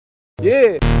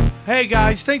Yeah. Hey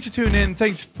guys, thanks for tuning in.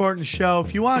 Thanks for supporting the show.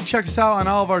 If you want to check us out on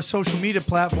all of our social media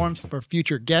platforms for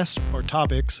future guests or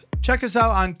topics, check us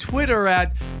out on Twitter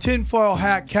at Tinfoil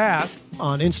Hat Cast.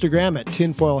 On Instagram at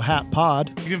Tinfoil Hat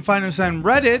Pod. You can find us on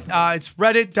Reddit. It's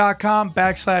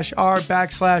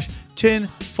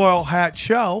reddit.com/r/tinfoil hat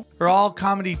show or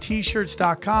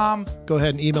allcomedyt-shirts.com. Go ahead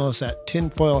and email us at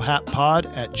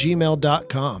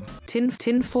tinfoilhatpod@gmail.com.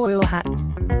 Tinfoil hat.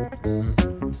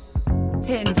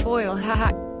 Tinfoil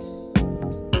hat.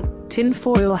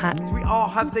 Tinfoil hat. We all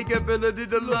have the ability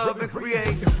to love and create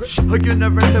a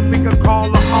universe that we can call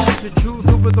our home, to choose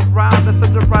who is around us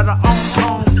and to write our own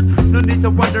poems. No need to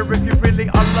wonder if you really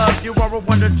are loved. You are a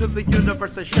wonder to the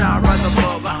universe that shine right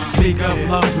above. Speak of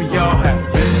love, we all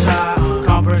have inside.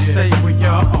 Conversate with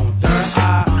your own third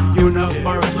eye.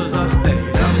 Universe is a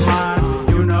state of mind.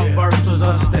 Universe is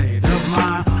a state of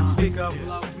mind. Speak of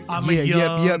love. I'm a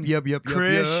young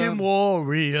Christian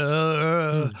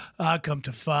warrior. I come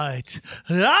to fight.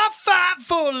 I fight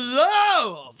for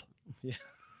love. Yeah.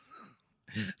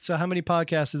 So how many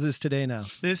podcasts is this today now?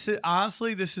 This is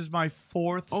honestly, this is my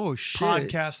fourth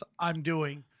podcast I'm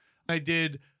doing. I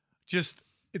did it's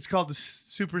called the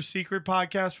Super Secret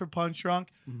Podcast for Punch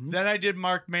Drunk. Mm-hmm. Then I did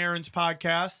Mark Maron's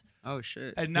podcast. Oh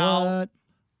shit. And now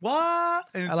what?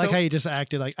 And I like how you just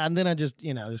acted like, and then I just,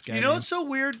 this guy. You know what's so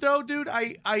weird though, dude?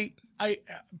 I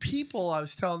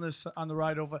was telling this on the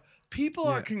ride over. People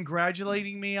are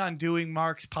congratulating me on doing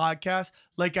Mark's podcast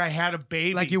like I had a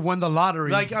baby. Like you won the lottery.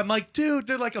 Like I'm like, dude,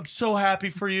 they're like, I'm so happy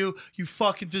for you. You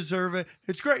fucking deserve it.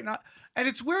 It's great. And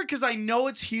it's weird because I know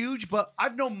it's huge, but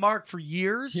I've known Mark for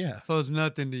years. Yeah. So it's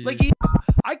nothing to you. Like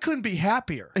I couldn't be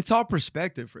happier. It's all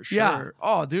perspective for sure. Yeah.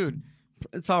 Oh, dude.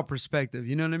 It's all perspective.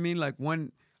 You know what I mean? Like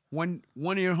one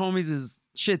of your homies is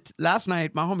shit. Last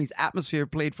night, my homie's Atmosphere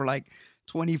played for like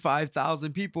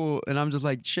 25,000 people, and I'm just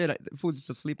like, shit, the fool's just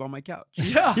asleep on my couch.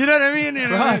 Yeah. You know what I mean? You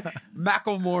know, like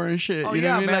Macklemore and shit. Oh, you know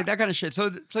what I mean? man. Like that kind of shit. So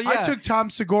yeah. I took Tom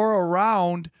Segura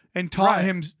around and taught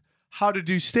him how to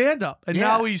do stand-up. And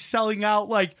now he's selling out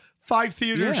like 5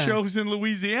 theater shows in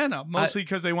Louisiana, mostly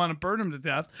because they want to burn him to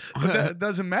death. But that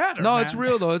doesn't matter. No, man. it's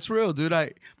real though. It's real, dude.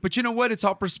 But you know what? It's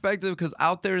all perspective, because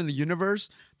out there in the universe,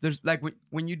 there's like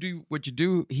when you do what you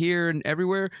do here and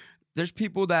everywhere, there's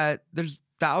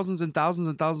thousands and thousands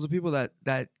and thousands of people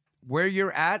that where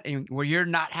you're at and where you're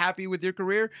not happy with your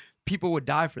career, people would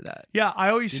die for that. Yeah, I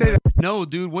always say that. No,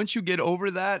 dude, once you get over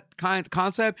that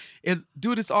concept,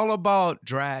 it's all about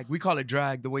drag. We call it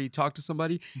drag, the way you talk to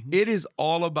somebody. Mm-hmm. It is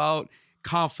all about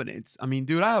confidence. I mean,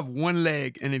 dude, I have one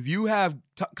leg, and if you have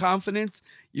confidence,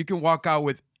 you can walk out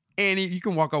with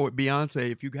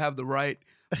Beyonce if you have the right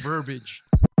verbiage.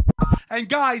 And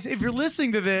guys, if you're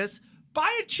listening to this,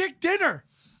 buy a chick dinner.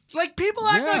 Like, people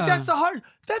act like that's the hard.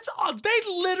 That's all. They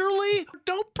literally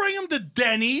don't bring them to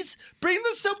Denny's. Bring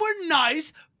them somewhere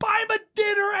nice. Buy them a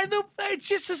dinner, and it's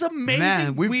just this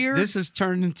amazing, weird. This has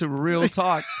turned into real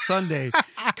talk Sunday,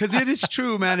 because it is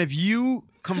true, man. If you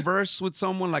converse with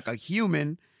someone like a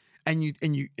human, and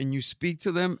you speak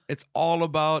to them, it's all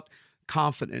about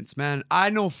confidence, man. I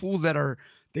know fools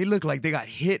they look like they got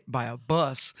hit by a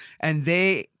bus, and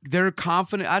they're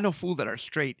confident. I know fools that are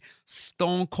straight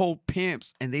stone cold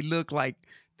pimps, and they look like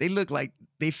they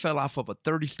fell off of a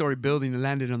 30-story building and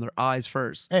landed on their eyes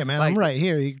first. Hey man, I'm right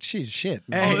here. She's shit.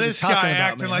 Man. Oh, this guy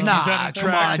acting like he's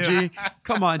unattractive.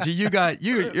 Come on, G.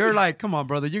 You're like, come on,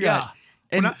 brother. You got.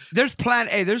 And there's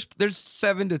there's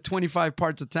 7 to 25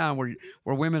 parts of town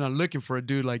where women are looking for a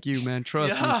dude like you, man.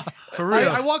 Trust me. For real.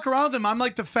 I walk around them. I'm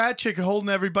like the fat chick holding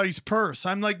everybody's purse.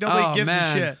 I'm like, nobody gives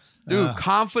a shit. Dude,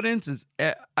 confidence is...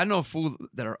 I know fools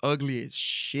that are ugly as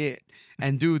shit.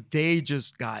 And dude, they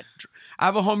just got... I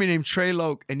have a homie named Trey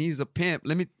Loke, and he's a pimp.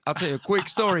 I'll tell you a quick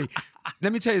story.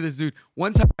 Let me tell you this, dude.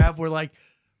 One time... Where like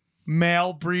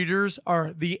male breeders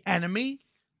are the enemy.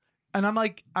 And I'm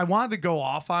like, I wanted to go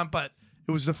off on, but...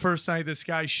 It was the first night of this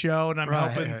guy's show, and I'm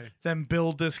helping them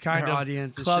build this kind of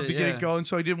audience club to get it going.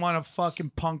 So I didn't want to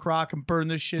fucking punk rock and burn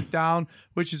this shit down,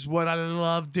 which is what I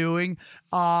love doing.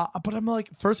 But I'm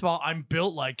like, first of all, I'm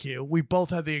built like you. We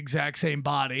both have the exact same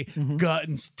body, gut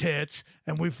and tits,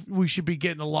 and we should be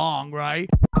getting along, right?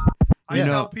 I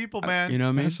tell people, man, you know what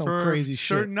I mean? That's some for crazy a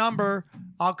certain shit. number,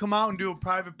 I'll come out and do a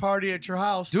private party at your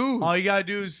house. Dude. All you got to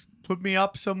do is put me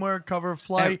up somewhere, cover a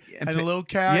flight, and a little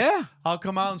cash. Yeah. I'll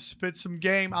come out and spit some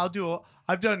game. I've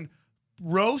done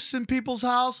roasts in people's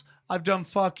house. I've done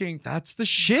fucking. That's the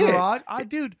shit.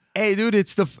 Dude. Hey, dude,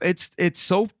 it's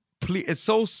so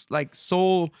like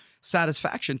soul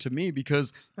satisfaction to me,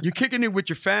 because you're kicking it with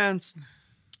your fans.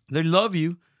 They love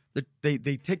you.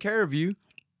 They take care of you.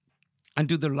 And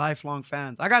dude, they're lifelong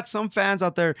fans. I got some fans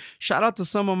out there. Shout out to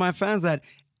some of my fans that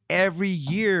every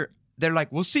year they're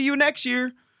like, we'll see you next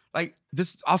year. Like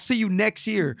this, I'll see you next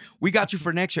year. We got you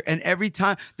for next year. And every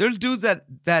time there's dudes that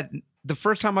the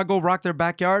first time I go rock their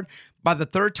backyard, by the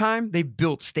third time they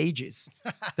built stages.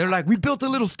 They're like, we built a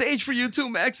little stage for you too,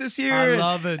 Max, this year. I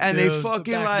love it, and dude. they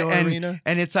fucking The like, backdoor arena.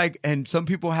 and it's like, and some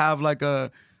people have like my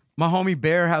homie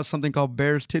Bear has something called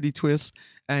Bear's Titty Twist,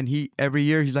 and he every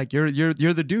year he's like, you're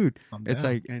the dude. I'm It's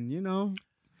down. like, and you know,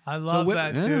 I love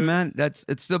that, yeah, dude. man,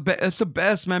 it's the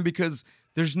best, man, because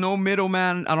there's no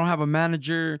middleman. I don't have a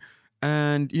manager,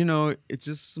 and you know, it's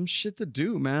just some shit to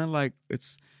do, man. Like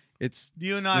it's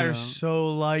You and I you are know.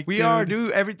 so like, We dude. are,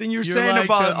 dude. Everything you're saying like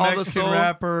about the all the Mexican soul.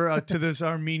 rapper to this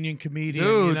Armenian comedian,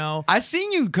 Dude, you know? I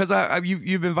seen you because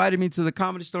you've invited me to the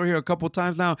Comedy Store here a couple of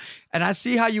times now, and I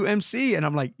see how you MC, and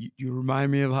I'm like, you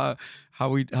remind me of how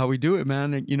we do it,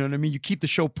 man. And you know what I mean? You keep the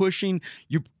show pushing.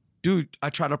 Dude, I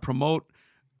try to promote.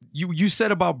 You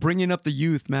said about bringing up the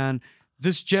youth, man.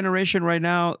 This generation right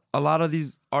now, a lot of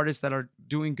these artists that are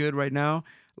doing good right now,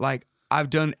 like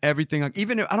I've done everything. Like,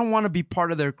 even if I don't want to be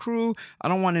part of their crew, I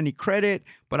don't want any credit,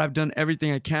 but I've done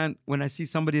everything I can. When I see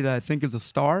somebody that I think is a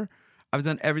star, I've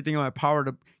done everything in my power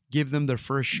to give them their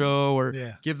first show or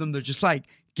give them their, just like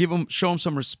show them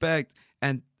some respect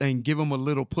and give them a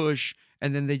little push,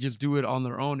 and then they just do it on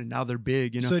their own, and now they're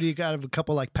big, you know. So do you got a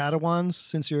couple like Padawans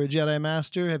since you're a Jedi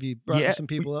Master? Have you brought some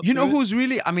people up? You know through it? who's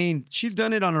really? I mean, she's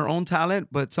done it on her own talent,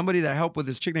 but somebody that helped with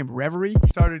this chick named Reverie.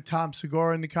 Started Tom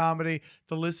Segura in the comedy.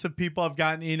 The list of people I've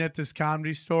gotten in at this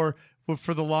Comedy Store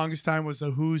for the longest time was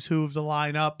the who's who of the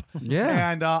lineup.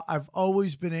 Yeah. And I've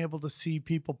always been able to see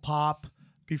people pop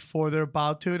before they're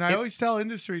about to. And I always tell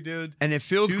industry, dude, And it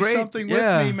feels do great. something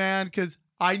yeah. with me, man, because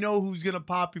I know who's going to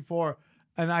pop before.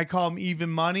 And I call them even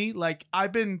money. Like,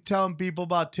 I've been telling people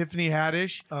about Tiffany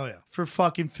Haddish Oh yeah, for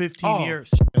fucking 15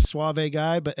 years. a suave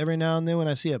guy, but every now and then when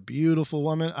I see a beautiful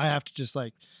woman, I have to just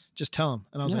tell him.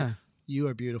 And I was like, Yeah. "You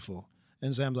are beautiful."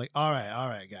 And Sam's like, all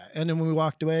right, guy. And then when we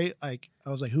walked away, like I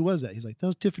was like, "Who was that?" He's like, "That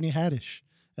was Tiffany Haddish."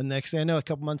 And next thing I know, a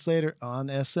couple months later on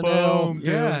SNL. Boom, dude.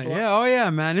 Yeah, oh yeah,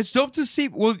 man. It's dope to see.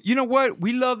 Well, you know what?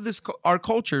 We love our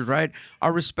cultures, right?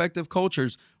 Our respective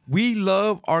cultures. We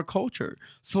love our culture,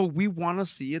 so we want to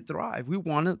see it thrive. We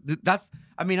want to.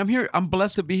 I'm here. I'm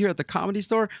blessed to be here at the Comedy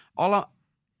Store. I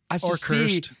Or just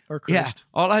see, cursed. Or yeah. cursed.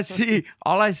 All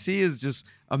I see is just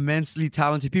immensely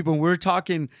talented people. And we're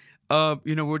talking.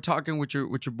 We're talking with your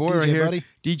boy DJ right here, Buddy.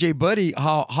 DJ Buddy,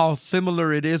 how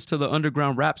similar it is to the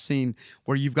underground rap scene,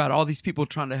 where you've got all these people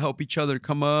trying to help each other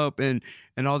come up, and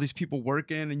all these people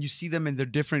working, and you see them in their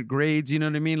different grades. You know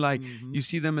what I mean? Like you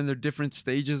see them in their different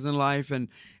stages in life, and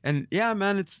yeah,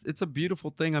 man, it's a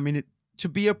beautiful thing. I mean, to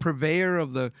be a purveyor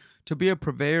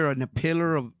and a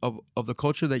pillar of the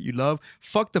culture that you love.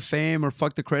 Fuck the fame or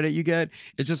fuck the credit you get.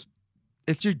 It's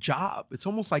your job. It's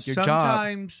almost like your job.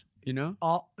 Sometimes, You know?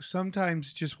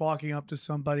 sometimes just walking up to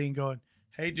somebody and going,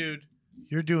 "Hey, dude,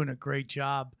 you're doing a great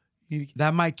job."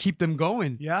 That might keep them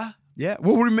going. Yeah. Yeah.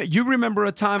 Well, you remember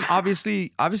a time,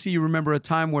 obviously you remember a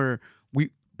time where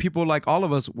people like all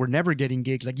of us were never getting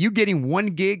gigs. Like you getting one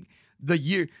gig the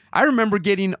year. I remember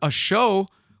getting a show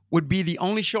would be the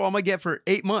only show I'm going to get for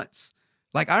 8 months.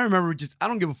 Like I remember I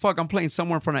don't give a fuck. I'm playing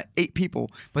somewhere in front of 8 people,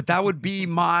 but that would be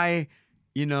my,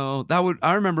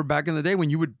 I remember back in the day when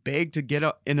you would beg to get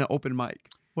in an open mic.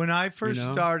 When I first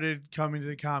know? started coming to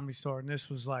the Comedy Store, and this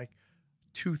was like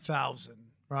 2000,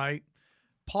 right?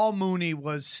 Paul Mooney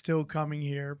was still coming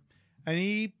here, and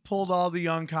he pulled all the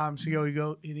young comics. He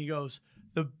goes,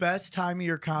 "The best time of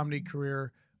your comedy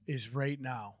career is right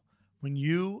now, when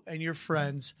you and your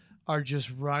friends are just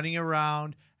running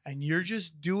around and you're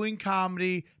just doing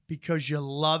comedy because you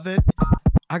love it."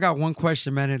 I got one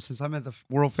question, man. And since I'm at the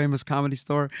world famous Comedy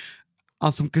Store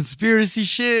on some conspiracy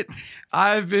shit,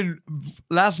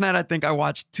 last night I think I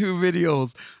watched 2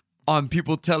 videos on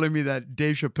people telling me that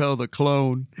Dave Chappelle's a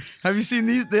clone. Have you seen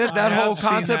that have whole seen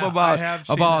concept that. I have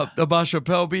seen about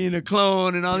Chappelle being a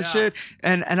clone and all this Yeah. shit?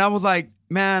 And I was like,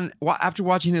 man, after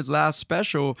watching his last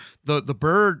special, the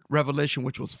Bird revelation,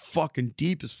 which was fucking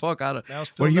deep as fuck, That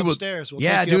was where filmed he upstairs. We'll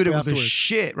yeah, take you dude, up it was the afterwards.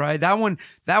 shit, right? That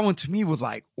one to me was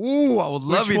like, ooh, I was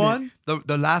loving one? it.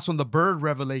 The last one, the Bird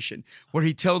revelation, where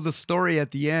he tells the story at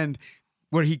the end,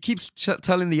 where he keeps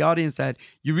telling the audience that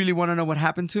you really want to know what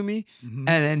happened to me, and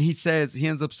then he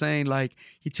ends up saying like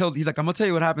he's like, I'm gonna tell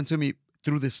you what happened to me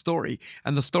through this story,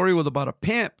 and the story was about a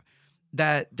pimp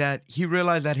that he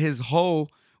realized that his hoe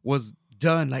was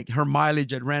done, like her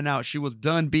mileage had ran out, she was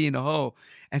done being a hoe,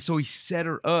 and so he set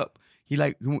her up. He's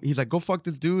like, go fuck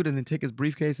this dude, and then take his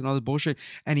briefcase and all this bullshit.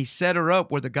 And he set her up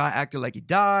where the guy acted like he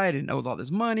died and owes all this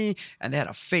money, and they had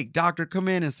a fake doctor come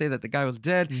in and say that the guy was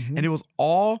dead, and it was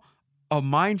all a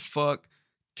mind fuck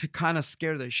to kind of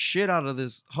scare the shit out of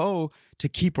this hoe to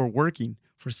keep her working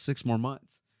for 6 more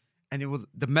months. And it was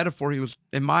the metaphor he was,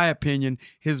 in my opinion,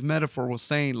 his metaphor was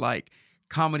saying like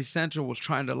Comedy Central was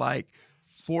trying to like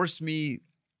force me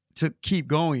to keep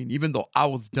going, even though I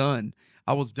was done.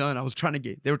 I was trying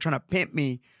to they were trying to pimp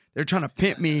me. They're trying to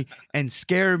pimp me and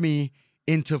scare me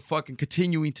into fucking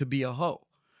continuing to be a hoe.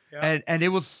 Yeah. And it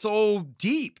was so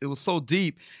deep. It was so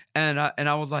deep. And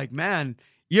I was like, man,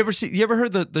 you ever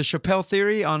heard the Chappelle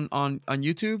Theory on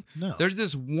YouTube? No. There's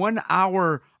this 1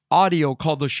 hour audio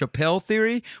called the Chappelle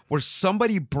Theory where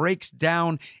somebody breaks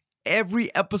down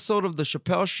every episode of the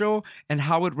Chappelle Show and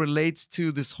how it relates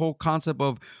to this whole concept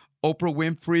of Oprah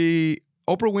Winfrey,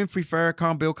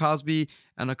 Farrakhan, Bill Cosby,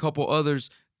 and a couple others,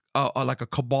 like a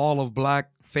cabal of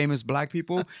famous black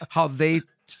people, how they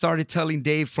started telling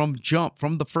Dave from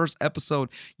the first episode,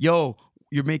 yo,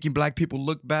 you're making black people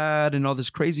look bad and all this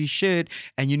crazy shit,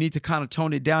 and you need to kind of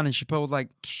tone it down. And Chappelle was like,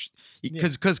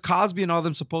 because Cosby and all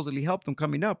them supposedly helped him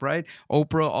coming up, right?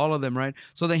 Oprah, all of them, right?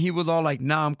 So then he was all like,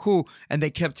 nah, I'm cool. And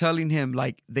they kept telling him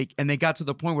like they got to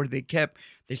the point where they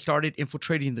started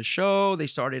infiltrating the show. They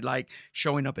started like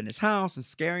showing up in his house and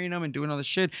scaring him and doing all this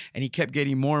shit. And he kept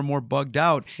getting more and more bugged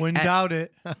out. Wouldn't doubt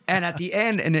it. And at the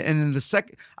end, and in the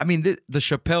second, I mean, the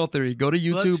Chappelle Theory, go to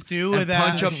YouTube and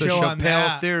punch up the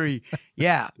Chappelle Theory.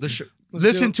 Yeah.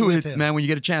 Listen to it, man, when you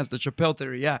get a chance. The Chappelle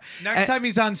Theory, yeah. Next time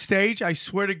he's on stage, I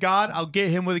swear to God, I'll get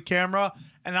him with a camera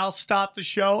and I'll stop the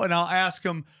show and I'll ask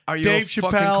him, are you Dave a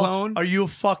fucking Chappelle, clone? are you a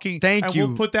fucking... Thank you.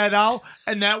 We'll put that out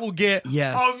and that will get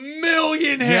 1,000,000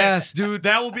 hits. Yes, dude.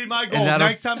 That will be my goal.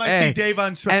 Next time I see Dave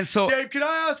on stage. So, Dave, can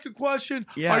I ask a question?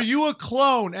 Yeah. Are you a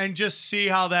clone? And just see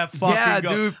how that fucking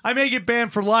goes. Dude. I may get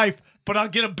banned for life, but I'll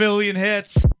get 1,000,000,000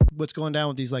 hits. What's going down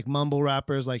with these like mumble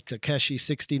rappers like Takeshi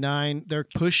 69? They're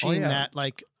pushing that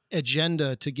like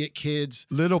agenda to get kids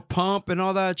Little Pump and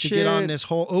all that to shit. get on this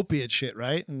whole opiate shit,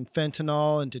 right? And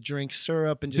fentanyl and to drink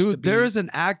syrup and just dude, to be... there is an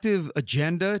active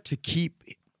agenda to keep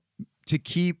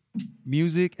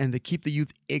music and to keep the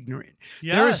youth ignorant.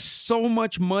 Yes. There is so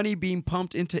much money being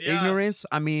pumped into ignorance.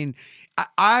 I mean,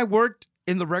 I worked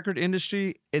in the record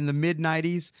industry in the mid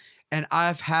 90s and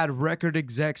I've had record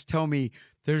execs tell me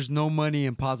there's no money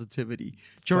in positivity.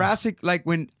 Jurassic, like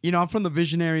when, I'm from the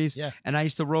Visionaries and I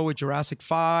used to roll with Jurassic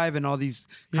 5 and all these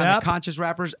kind of conscious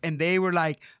rappers. And they were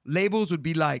like, labels would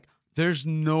be like, there's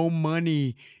no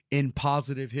money in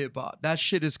positive hip hop. That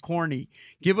shit is corny.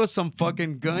 Give us some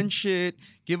fucking gun shit.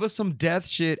 Give us some death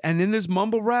shit. And then this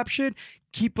mumble rap shit,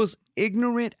 keep us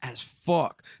ignorant as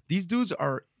fuck. These dudes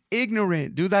are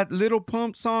ignorant. Do that Little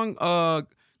Pump song,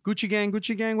 Gucci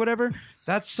Gang, whatever.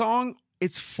 That song,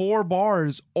 it's 4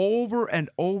 bars over and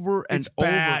over and over. It's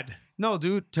bad. No,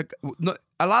 dude.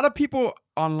 A lot of people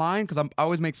online, because I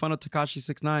always make fun of Tekashi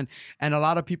 6ix9ine, and a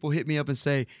lot of people hit me up and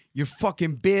say, you're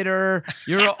fucking bitter.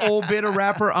 You're an old bitter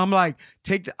rapper. I'm like,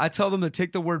 I tell them to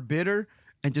take the word bitter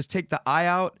and just take the I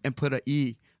out and put an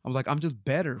E. I'm like, I'm just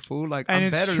better, fool. Like, and I'm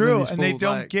it's better true, than these and fools. they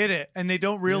don't get it, and they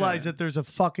don't realize that there's a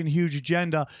fucking huge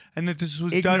agenda, and that this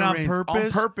was done on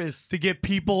purpose to get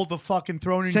people to fucking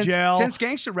thrown in jail since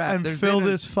gangster rap and fill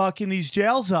these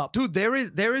jails up. Dude, there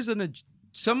is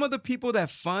some of the people that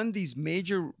fund these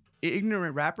major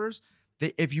ignorant rappers.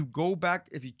 If you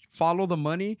follow the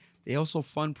money, they also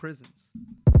fund prisons.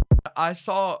 I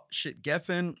saw shit,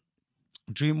 Geffen,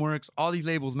 DreamWorks, all these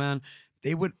labels, man.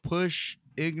 They would push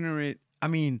ignorant. I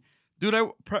mean, dude,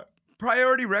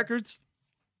 Priority Records,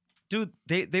 dude,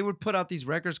 they would put out these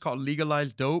records called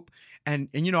Legalized Dope. And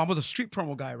I was a street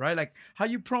promo guy, right? Like how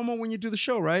you promo when you do the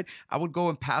show, right? I would go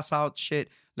and pass out shit.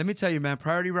 Let me tell you, man,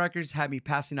 Priority Records had me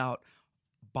passing out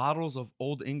bottles of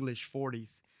Old English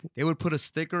 40s. They would put a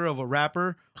sticker of a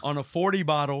rapper on a 40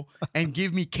 bottle and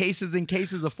give me cases and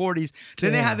cases of 40s.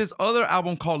 Then they had this other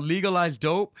album called Legalized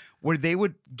Dope where they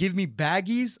would give me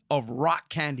baggies of rock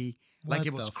candy. Like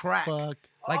it was crack. Fuck?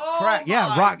 Like crack.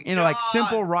 Yeah, rock, like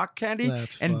simple rock candy.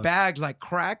 That's and fucked. bags like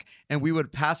crack. And we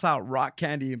would pass out rock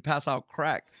candy and pass out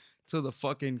crack to the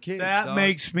fucking kids. That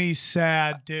makes me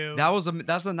sad, dude. That's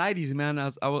the 90s, man.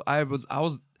 I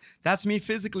was that's me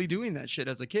physically doing that shit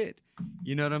as a kid.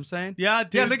 You know what I'm saying? Yeah,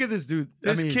 dude. Yeah, look at this dude.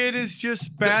 This kid is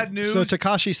just bad news. So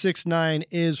Tekashi 6ix9ine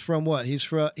is from what? He's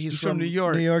from New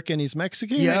York. New York, and he's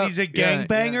Mexican. Yeah, and he's a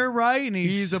gangbanger, right? And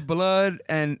he's a blood.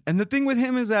 And the thing with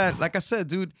him is that, like I said,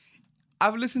 dude,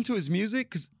 I've listened to his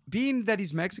music because being that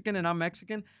he's Mexican and I'm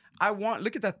Mexican,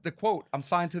 look at the quote. I'm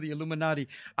signed to the Illuminati.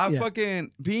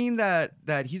 Being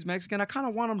that he's Mexican, I kind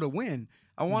of want him to win.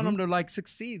 I want him to like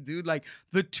succeed, dude. Like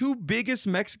the 2 biggest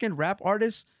Mexican rap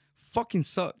artists fucking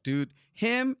suck, dude.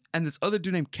 Him and this other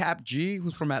dude named Cap G,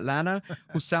 who's from Atlanta,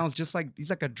 who sounds just like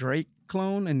he's like a Drake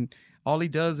clone. And All he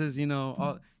does is,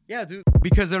 yeah, dude.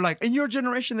 Because they're like, in your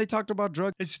generation, they talked about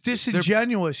drugs. It's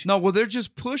disingenuous. No, well, they're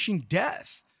just pushing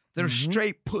death. They're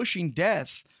straight pushing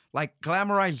death, like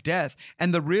glamorized death.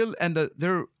 And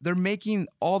they're making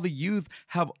all the youth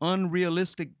have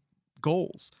unrealistic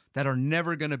goals that are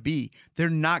never gonna be. They're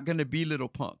not gonna be Little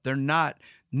Pump. They're not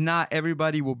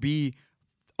everybody will be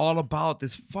all about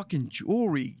this fucking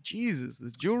jewelry. Jesus,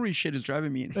 this jewelry shit is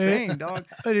driving me insane, dog.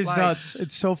 It is nuts.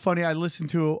 It's so funny. I listened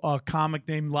to a comic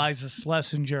named Liza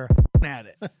Schlesinger at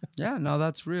it. Yeah, no,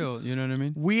 that's real. You know what I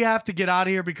mean? We have to get out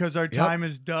of here because our time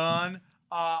is done.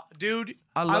 Dude,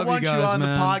 I love want you you guys, on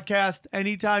man. the podcast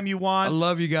anytime you want. I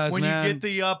love you guys, when man. you get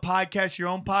the podcast, your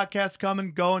own podcast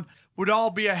coming, going, would all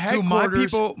be a Dude,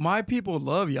 headquarters. my people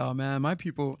love y'all, man. My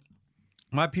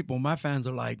my fans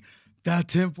are like, that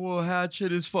tinfoil hat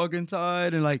shit is fucking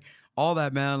tight, and like all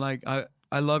that, man. Like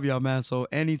I love y'all, man. So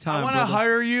anytime I want to brother.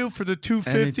 hire you for the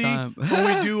 250 Anytime.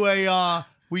 when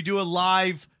we do a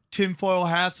live tinfoil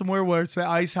hat somewhere where it's the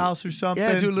ice house or something.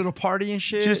 Yeah, do a little party and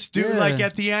shit. Just do Yeah. like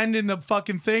at the end in the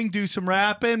fucking thing, do some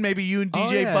rapping. Maybe you and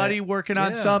DJ yeah. Buddy working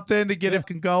on Yeah. something to get it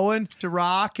going to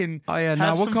rock and Oh yeah, have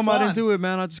now we'll some come out and fun. do it,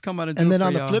 man. I'll just come out and do And it then for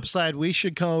on the y'all. flip side, we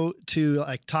should go to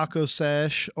like Taco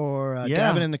Sesh or Yeah.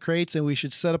 Dabbing in the Crates, and we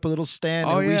should set up a little stand,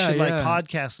 Oh, and we yeah, should like yeah.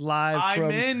 podcast live I'm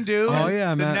from. in, dude. Oh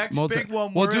yeah, the man. next Most- big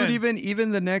one. Well, we're dude, in.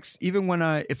 even the next,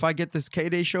 if I get this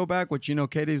K-Day show back, which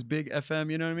K-Day's big FM,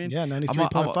 you know what I mean? Yeah, I'm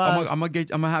 93.5.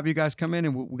 gonna have you guys come in,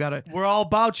 and we gotta. We're all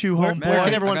about you, Where, homeboy. where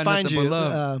can I everyone got find nothing but you?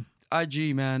 love.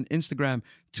 IG, man, Instagram,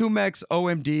 2mex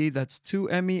OMD. That's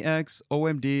 2MEX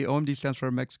OMD. OMD stands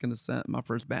for Mexican Descent, my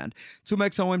first band.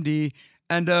 2mex OMD.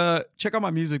 And check out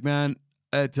my music, man.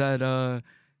 It's at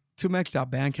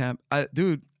 2mex.bandcamp.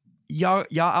 Dude, y'all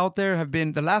out there have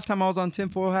been, the last time I was on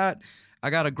Tinfoil Hat, I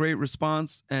got a great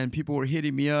response, and people were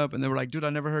hitting me up, and they were like, dude, I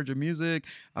never heard your music.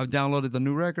 I've downloaded the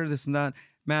new record, this and that.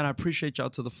 Man, I appreciate y'all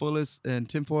to the fullest. And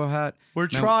Tinfoil Hat. We're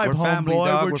man, tribe, we're family, homeboy.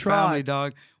 dog. We're We're tribe. family,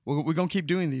 dog. We're going to keep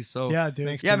doing these. So Yeah, dude.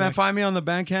 Thanks. yeah, man, Next. find me on the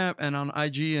Bandcamp and on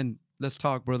IG, and let's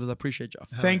talk, brothers. I appreciate y'all.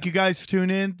 Thank you guys for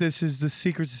tuning in. This is the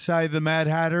Secret Society of the Mad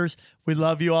Hatters. We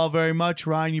love you all very much.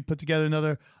 Ryan, you put together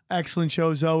another excellent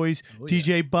show as always.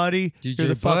 DJ Buddy, DJ you're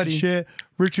the fucking Buddy. shit.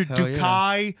 Richard Hell yeah.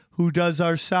 Dukai, who does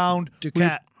our sound.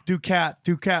 Ducat.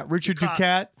 Ducat. Richard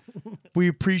Ducat. We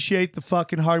appreciate the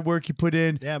fucking hard work you put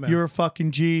in. Yeah, man. You're a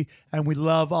fucking G, and we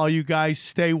love all you guys.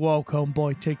 Stay woke,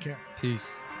 homeboy. Take care. Peace.